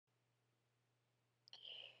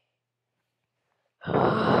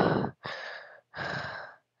Hmm.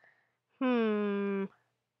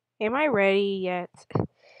 Am I ready yet?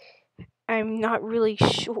 I'm not really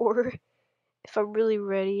sure if I'm really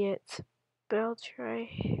ready yet, but I'll try.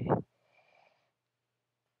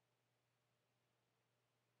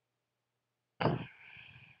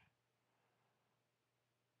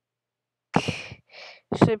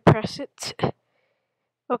 Should I press it?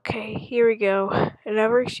 Okay, here we go.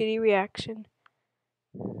 Another shitty reaction.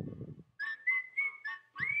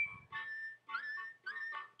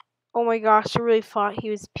 Oh my gosh, I really thought he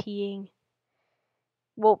was peeing.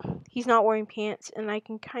 Well, he's not wearing pants, and I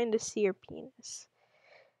can kind of see her penis.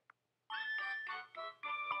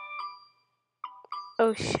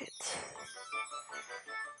 Oh shit.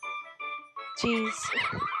 Jeez.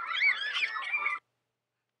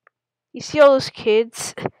 You see all those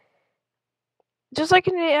kids? Just like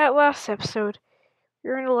in that last episode.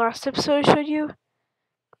 You're in the last episode I showed you?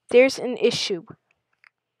 There's an issue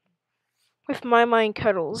with My Mind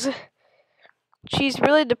Cuddles. She's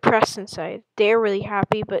really depressed inside. They're really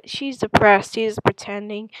happy, but she's depressed. She's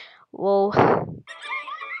pretending. Lol.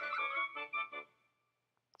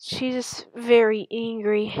 She's just very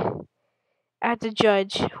angry at the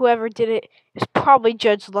judge. Whoever did it is probably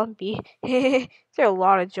Judge Lumpy. There are a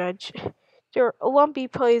lot of judge. Lumpy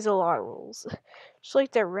plays a lot of roles. Just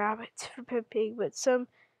like that rabbit for Peppa Pig, but some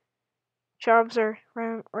jobs are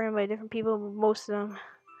ran by different people. Most of them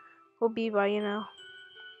will be by,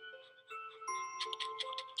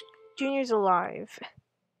 Junior's alive.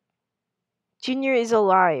 Junior is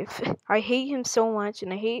alive. I hate him so much,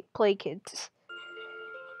 and I hate PlayKids.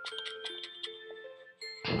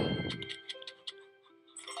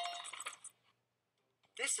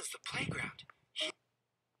 This is the playground.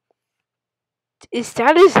 Is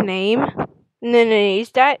that his name? No,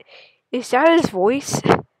 is that his voice?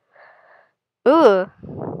 Ugh.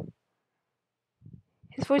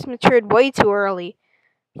 His voice matured way too early.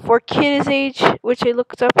 For a kid his age, which I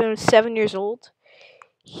looked up and was 7 years old,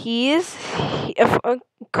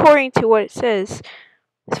 according to what it says,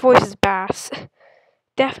 his voice is bass.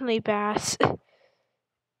 Definitely bass. Here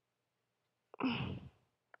you will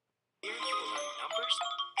learn numbers,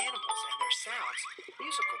 animals and their sounds,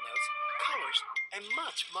 musical notes, colors, and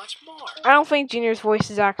much, much more. I don't think Junior's voice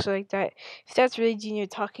is actually like that. If that's really Junior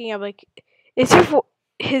talking, I'm like, his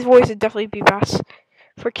voice would definitely be bass.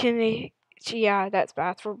 For Kennedy, yeah, that's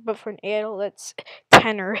bass. But for an adult, that's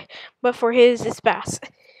tenor. But for his, it's bass.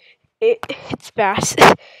 It's bass.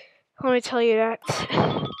 Let me tell you that.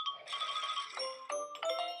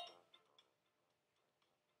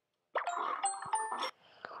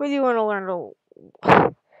 What do you want to learn?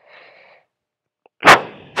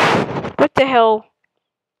 What the hell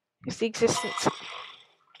is the existence?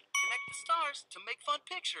 Connect the stars to make fun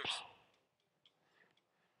pictures.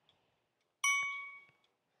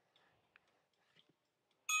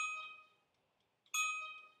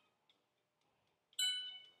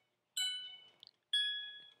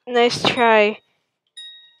 Nice try.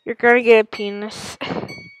 You're gonna get a penis.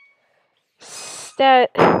 Is that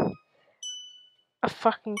a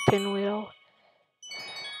fucking pinwheel?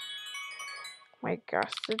 My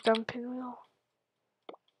gosh, the dumb pinwheel.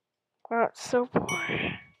 Wow, it's so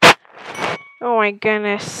boring. Oh my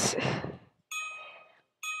goodness.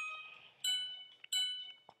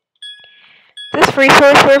 This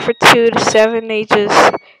resource word for 2 to 7 ages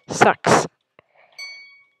sucks.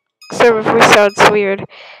 Server voice sounds weird.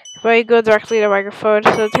 If I go directly to the microphone,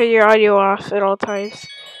 so turn your audio off at all times.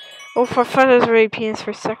 Oh, for fun, I was really penis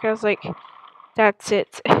for a second. I was like, that's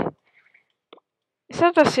it. Is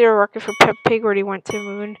that the zero record for Peppa Pig where he went to the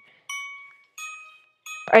moon?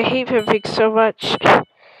 I hate Peppa Pig so much.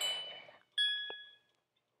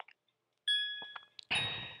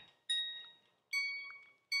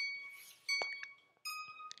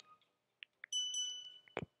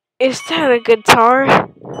 Is that a guitar?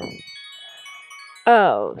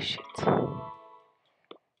 Oh, shit.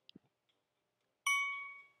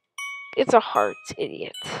 It's a heart,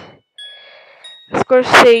 idiot. Let's go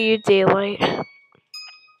say you daylight.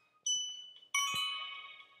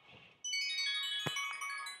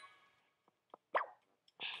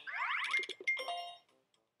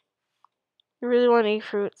 You really want to eat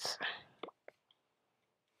fruits?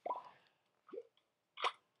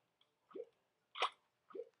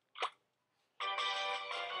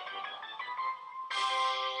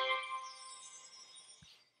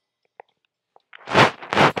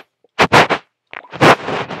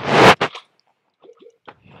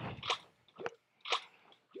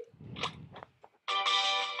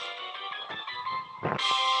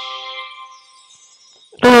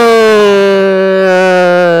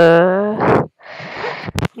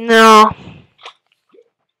 No.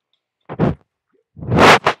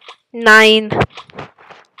 9.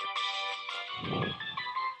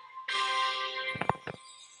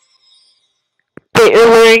 But your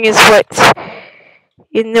learning is what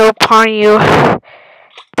you know upon you.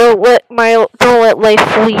 Don't let life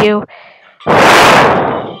fool you.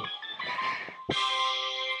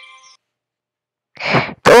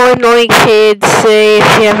 Don't annoy kids. Say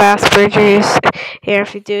if you have Asperger's. Here,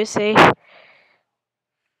 if you do, say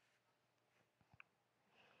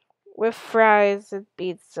with fries and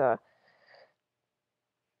pizza.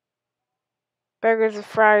 Burgers and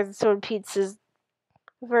fries and soda pizzas.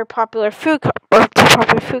 Very popular food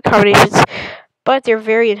combinations, but they're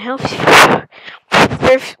very unhealthy.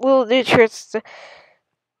 Very little nutrients.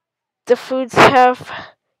 The foods have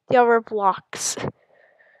the other blocks.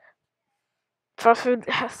 Fast food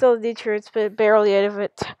has still nutrients, but barely out of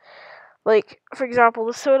it. Like, for example,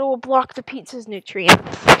 the soda will block the pizza's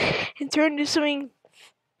nutrients and turn into something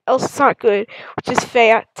else that's not good, which is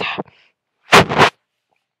fat.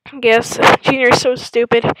 Yes, Junior is so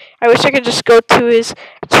stupid. I wish I could just go to his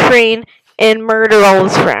train and murder all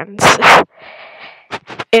his friends.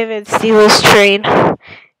 And steal his train.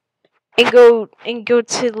 And go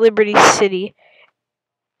to Liberty City.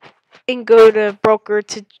 And go to Broker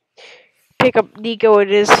to pick up Nico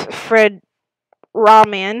and his friend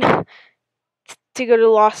Ramen. To go to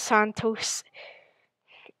Los Santos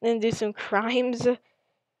and do some crimes.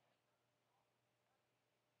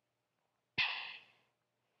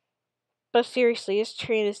 But seriously, his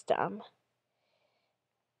train is dumb.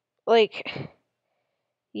 Like,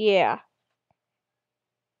 yeah.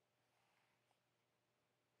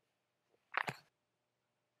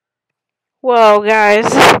 Whoa, guys.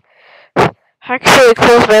 I actually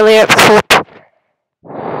closed my laptop.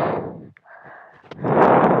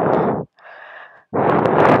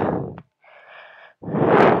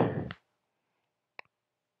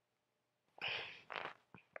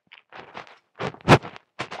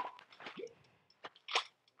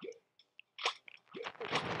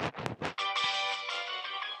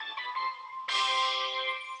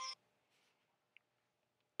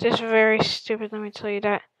 Just very stupid, let me tell you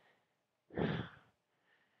that.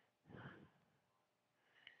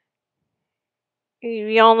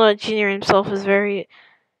 We all know Junior himself is very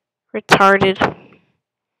retarded.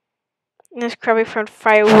 And this crabby friend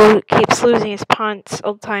Firewall keeps losing his pants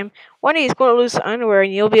all the time. One day he's going to lose the underwear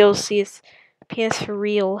and you'll be able to see his penis for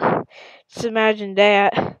real. Just imagine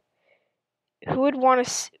that. Who would want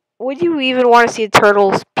to would you even want to see a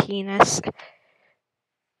turtle's penis?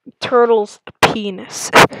 Turtle's penis.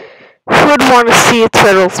 Who would want to see a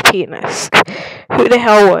turtle's penis? Who the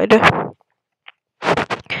hell would?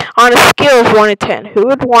 On a scale of 1 to 10, who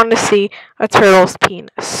would want to see a turtle's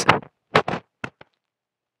penis?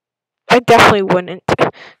 I definitely wouldn't.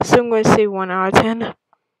 So I'm going to say 1 out of 10.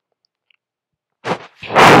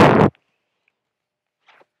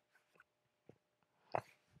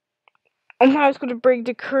 And I was going to bring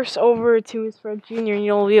the curse over to his friend Junior, and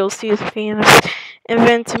you'll be able to see his penis. And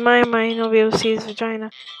then, to my mind, you'll be able to see his vagina.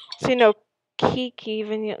 So, Kiki,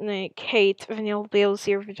 then Kate, then you'll be able to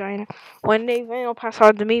see her vagina. One day, then you'll pass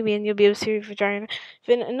on to Mimi, and you'll be able to see her vagina.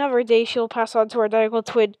 Then another day, she'll pass on to our identical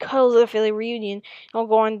twin, Cuddles at a Family Reunion, and we'll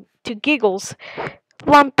go on to Giggles,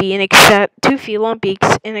 Lumpy, and etc. Toofy, Lumpy,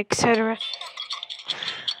 and etc.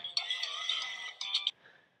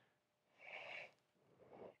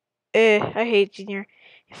 I hate Junior.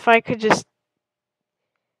 If I could just...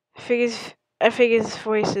 I think his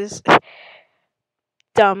voice is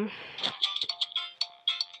dumb.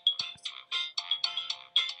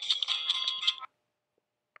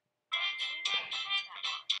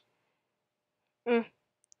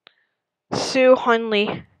 Sue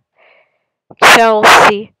Hunley.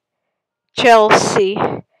 Chelsea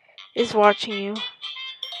is watching you.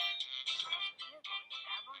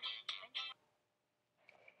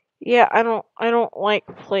 Yeah, I don't like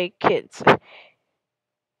PlayKids.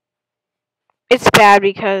 It's bad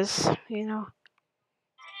because, I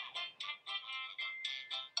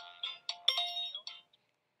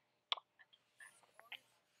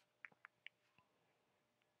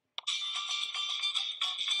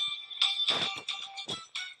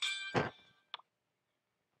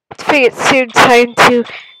think it's soon time to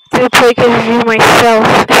do a PlayKids review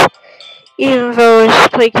myself. Even though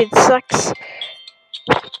PlayKids sucks.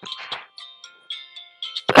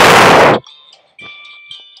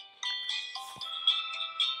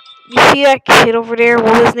 You see that kid over there?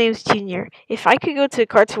 Well, his name's Junior. If I could go to the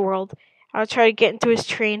Cartoon World, I'll try to get into his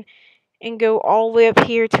train and go all the way up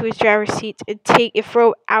here to his driver's seat and take it,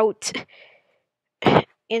 throw out,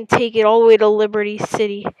 and take it all the way to Liberty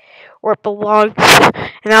City, where it belongs.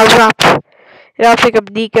 And I'll pick up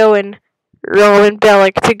Nico and Rowan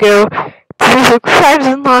Bellick to go to Crimes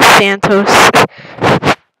in Los Santos.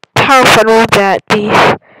 How fun would that be?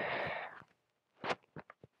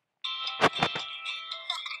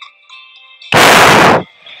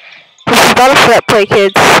 This is not a threat,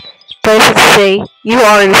 PlayKids, but I should say, you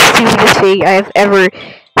are the stupidest thing I have ever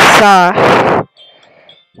saw.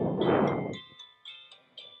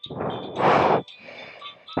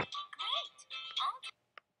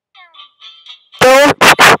 Don't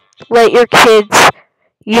let your kids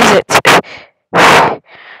use it.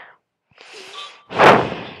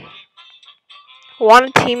 Want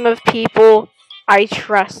a team of people I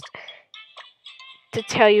trust to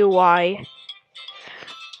tell you why.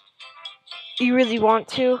 You really want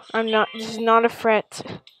to? This is not a threat.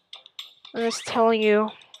 I'm just telling you.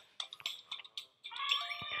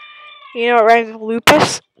 You know what rhymes with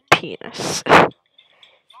lupus? Penis. Let's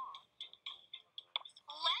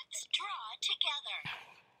draw together.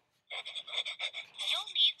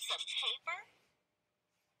 You'll need some paper,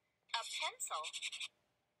 a pencil,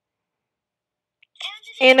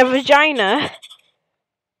 And a vagina.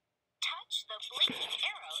 touch the blinking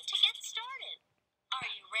arrow to get started. Are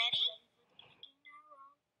you ready?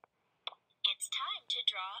 It's time to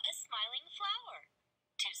draw a smiling flower.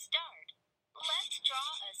 To start, let's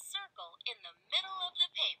draw a circle in the middle of the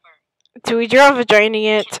paper. Do we draw a vagina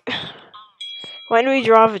yet? Eyes When do we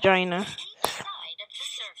draw a vagina? each side of the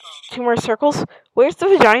circle. 2 more circles? Where's the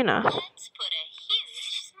vagina? Let's put a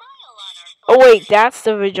huge smile on our Oh flower. wait, that's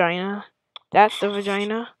the vagina. That's the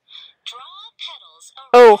vagina. Draw petals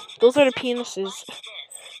Oh, around those are the circle penises. like this.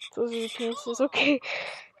 Those are the penises, okay.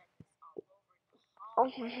 Oh.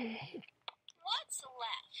 What's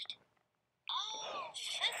left? Oh,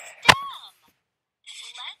 the stem.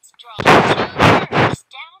 Let's draw 2 curves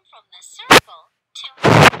down from the circle to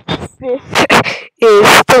make the This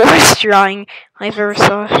is the worst drawing I've ever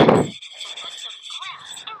saw. to put some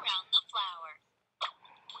grass around the flower.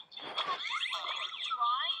 You have to put your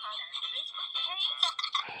drawing on our Facebook page,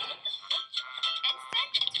 take a picture, and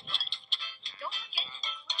send it to us. Don't forget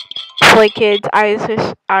to PlayKids,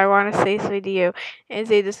 I want to say something to you and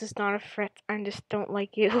say this is not a threat. I just don't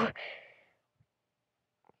like you.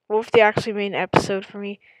 What if they actually made an episode for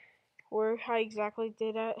me where I exactly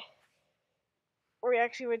did that? Where we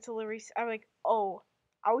actually went to Larry's. I'm like, oh,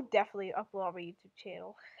 I would definitely upload on my YouTube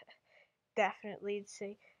channel. Definitely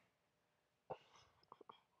say,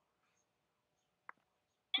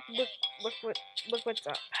 look what's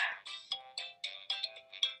up.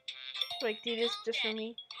 Like, do this just for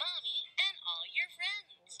me. Mommy and all your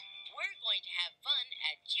friends. We're going to have fun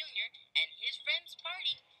at Junior and his friends'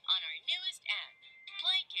 party on our newest app,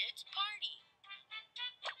 PlayKids Party.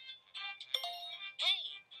 Hey,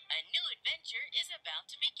 a new adventure is about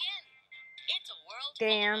to begin. It's a world full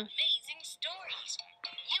Damn. of amazing stories.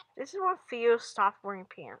 This is when Theo stopped wearing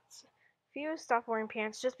pants. Theo stopped wearing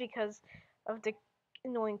pants just because of the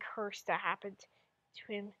annoying curse that happened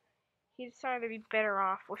to him. He decided to be better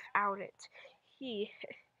off without it. He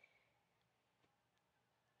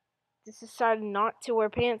just decided not to wear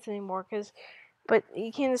pants anymore, but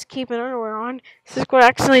you can't just keep an underwear on. This is going to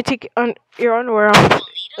accidentally take your underwear off. You'll need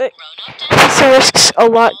a grown-up to This risks a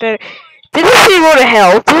lot better. Did it say road to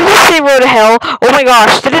hell? Did it just say road to hell? Oh my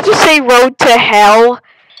gosh, did it just say road to hell?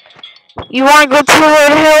 You want to go to the road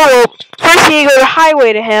to hell? Well, first you need to go to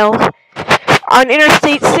highway to hell. On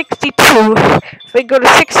Interstate 62. Then go to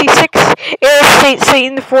 66, Interstate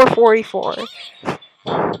Satan 444.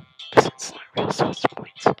 That's not really so much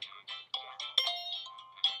points.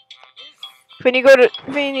 Then you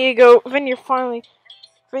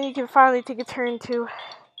can finally take a turn to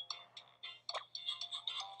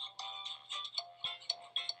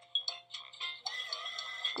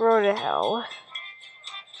road to hell.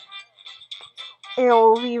 It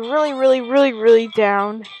will be really, really, really, really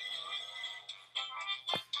down.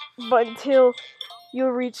 But until you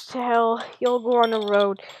reach to hell, you'll go on a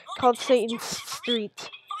road called Satan's Street.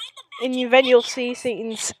 And then you'll see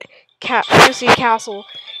Satan's castle.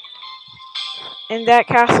 And that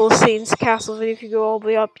castle is Satan's castle. And if you go all the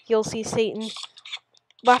way up, you'll see Satan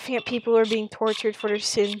laughing at people who are being tortured for their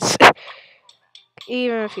sins.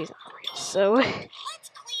 Even if he's not real. So Let's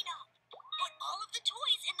clean up. Put all of the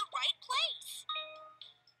toys in the right place.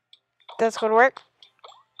 that's gonna work.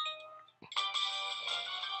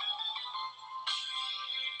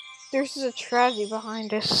 There's a tragedy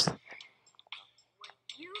behind us. Would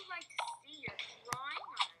you like to see your drawing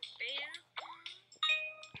on a band?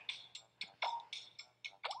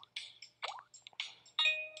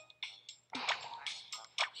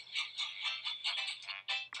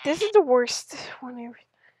 This is the worst one ever.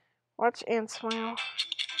 Watch Ant smile.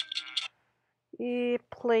 The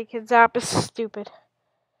PlayKids app is stupid.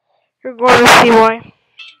 You're going to see why.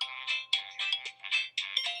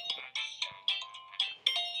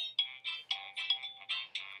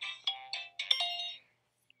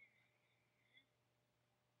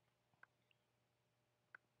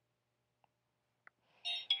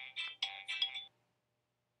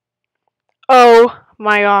 Oh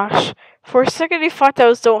my gosh. For a second, I thought that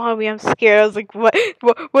was Don't Hug Me, I'm Scared. I was like, what?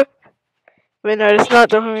 What? But no, it's not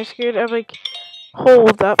Don't Hug Me, I'm Scared. I'm like,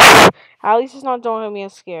 hold up. At least it's not Don't Hug Me, I'm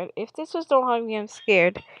Scared. If this was Don't Hug Me, I'm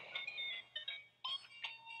Scared,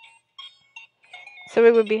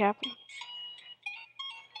 something would be happening.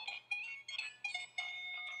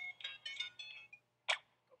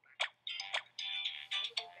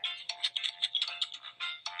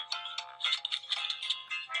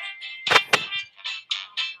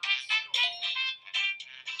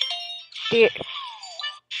 The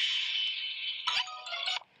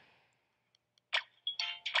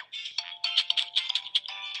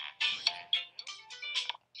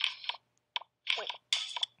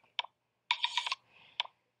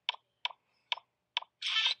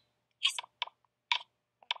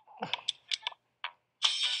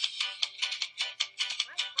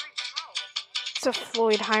It's a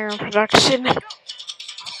Floyd Hiram production.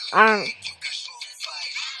 I don't.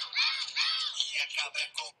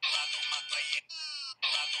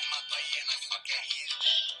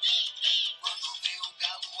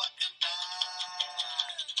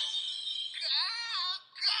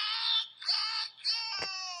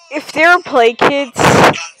 If there were PlayKids,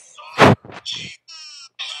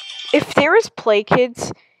 if there was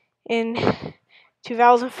PlayKids in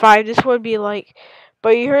 2005, this would be like.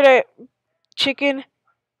 But you heard that chicken?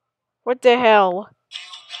 What the hell?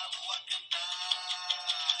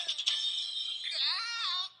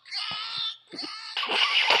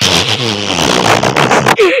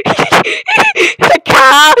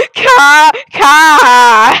 Ka ka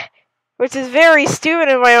ka, which is very stupid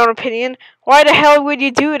in my own opinion. Why the hell would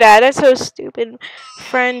you do that? That's so stupid,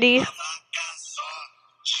 friendy.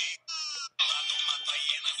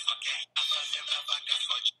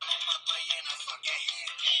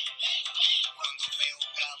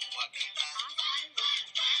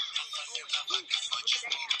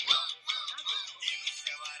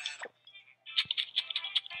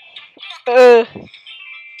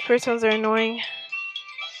 First ones are annoying.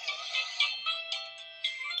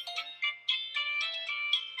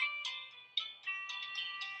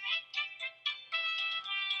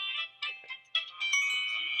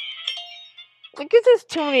 Look at this,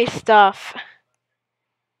 too many stuff.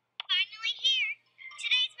 Finally here.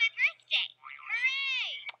 Today's my birthday.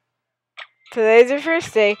 Hooray! Today's your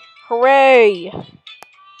first day. Hooray!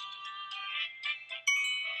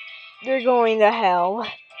 You're going to hell.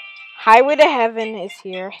 Highway to Heaven is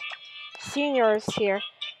here. Senior is here.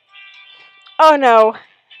 Oh no.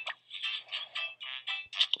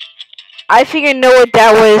 I think I know what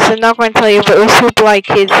that was. I'm not going to tell you, but it was Hoop Like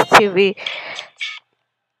Kids TV. Can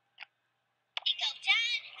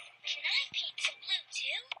I paint some blue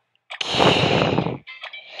too?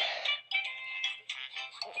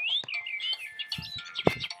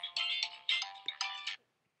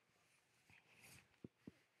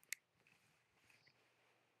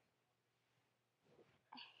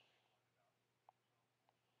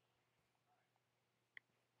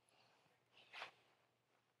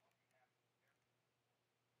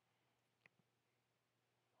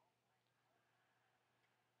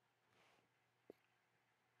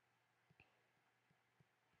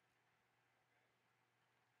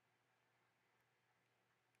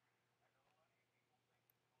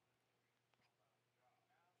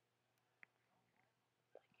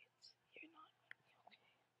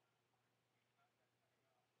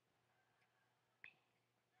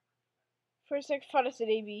 For a second, I thought it said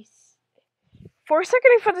ABC. For a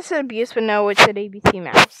second, I thought it said abuse, but no, it said ABC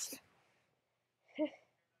Mouse.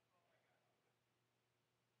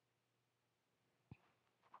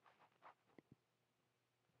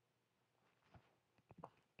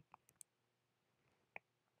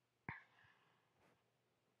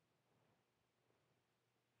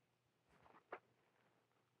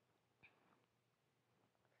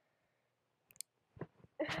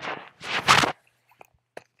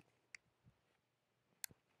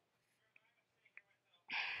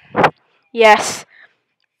 Yes,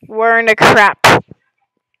 we're in a crap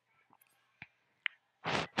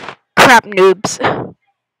noobs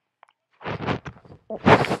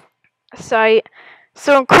site.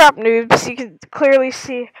 So in crap noobs, you can clearly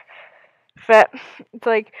see that it's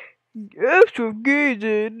like, after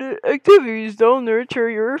engaging activities don't nurture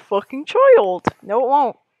your fucking child. No, it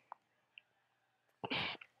won't.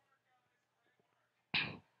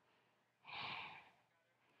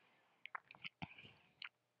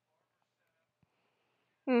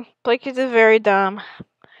 PlayKids is very dumb.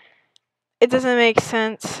 It doesn't make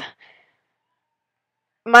sense.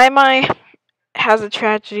 My has a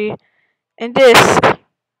tragedy, and this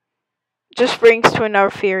just brings to another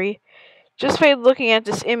theory. Just by looking at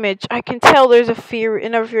this image, I can tell there's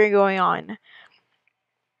another theory going on.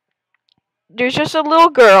 There's just a little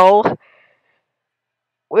girl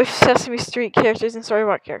with Sesame Street characters and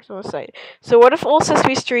Storybots characters on the side. So what if all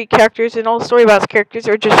Sesame Street characters and all Storybots characters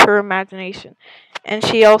are just her imagination? And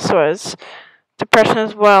she also has depression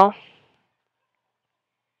as well.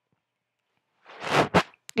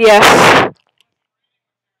 Yes.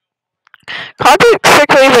 Content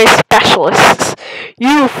circulated by specialists.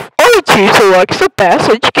 You are to select the best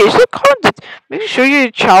educational content. Make sure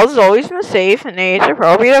your child is always in a safe and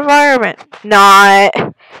age-appropriate environment.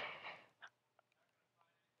 Not.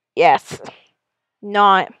 Yes.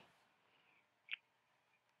 Not.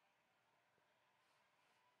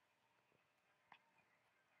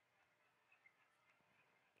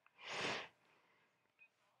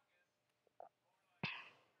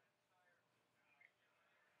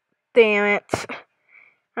 Damn it.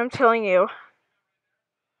 I'm telling you.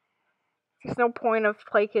 There's no point of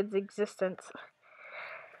PlayKids' existence.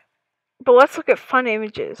 But let's look at fun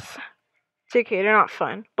images. JK, they're not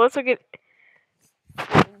fun. But let's look at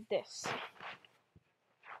this.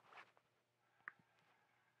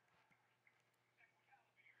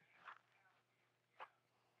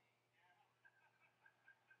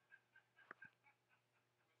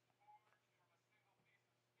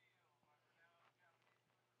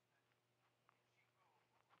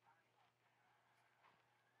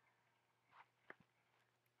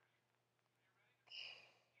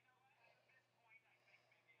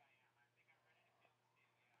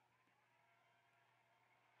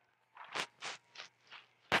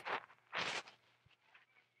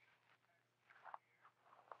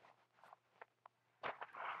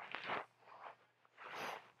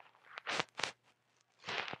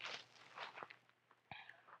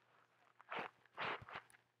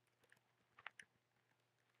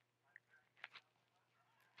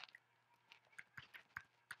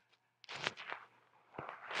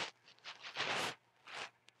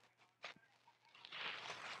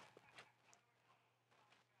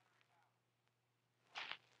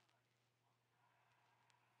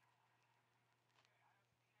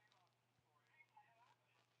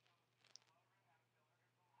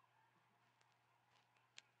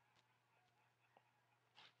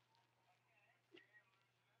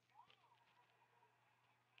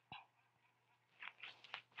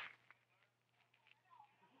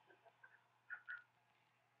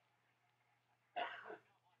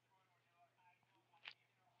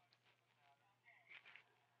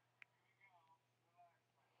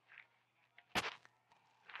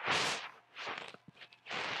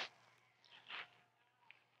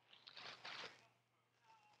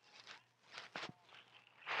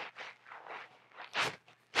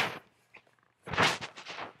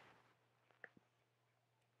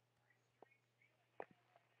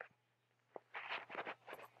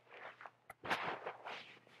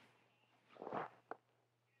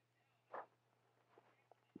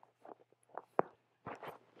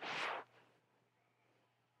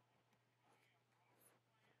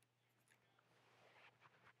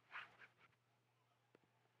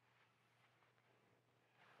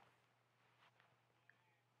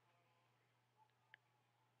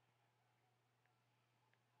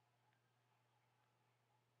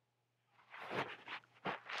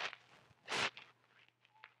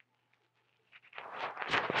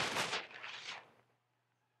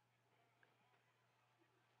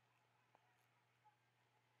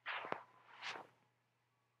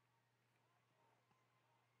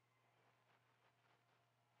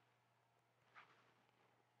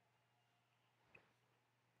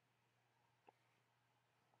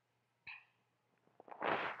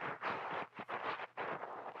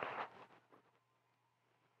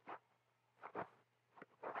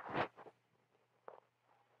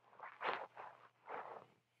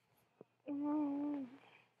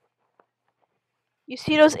 You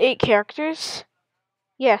see those 8 characters?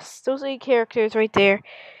 Yes, those 8 characters right there.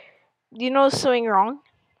 Do you notice something wrong?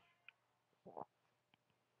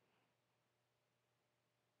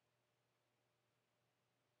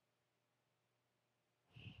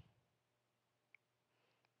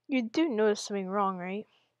 You do notice something wrong, right?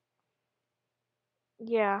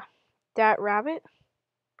 Yeah. That rabbit?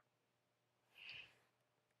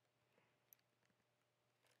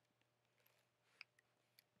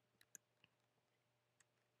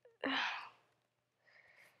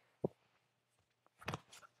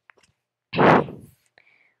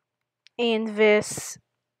 And this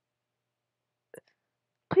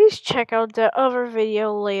Please check out the other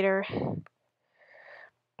video later.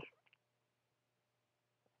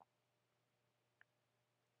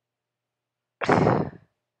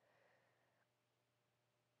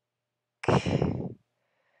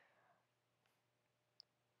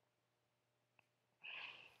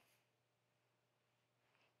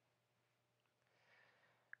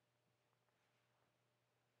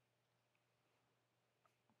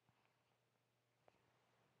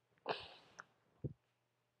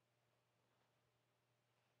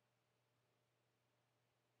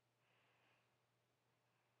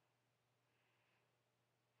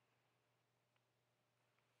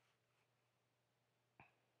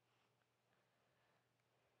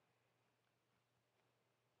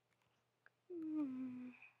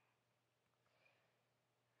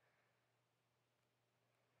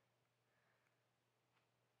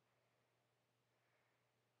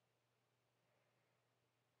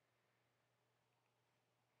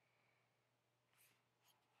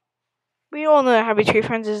 We all know that Happy Tree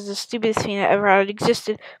Friends is the stupidest thing that ever had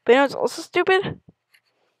existed, but you know it's also stupid?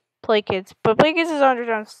 PlayKids. But PlayKids is 100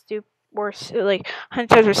 times worse, like 100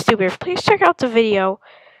 times more stupid. Please check out the video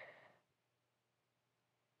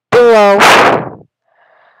below.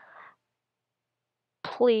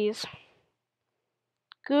 Please.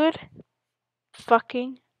 Good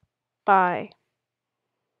fucking bye.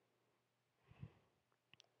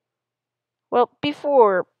 Well,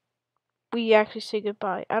 before we actually say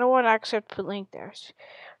goodbye, I don't want to accept the link there.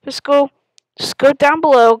 Just go down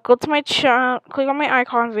below, go to my channel, click on my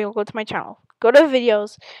icon, go to my channel. Go to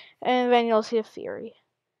videos, and then you'll see a theory.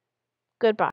 Goodbye.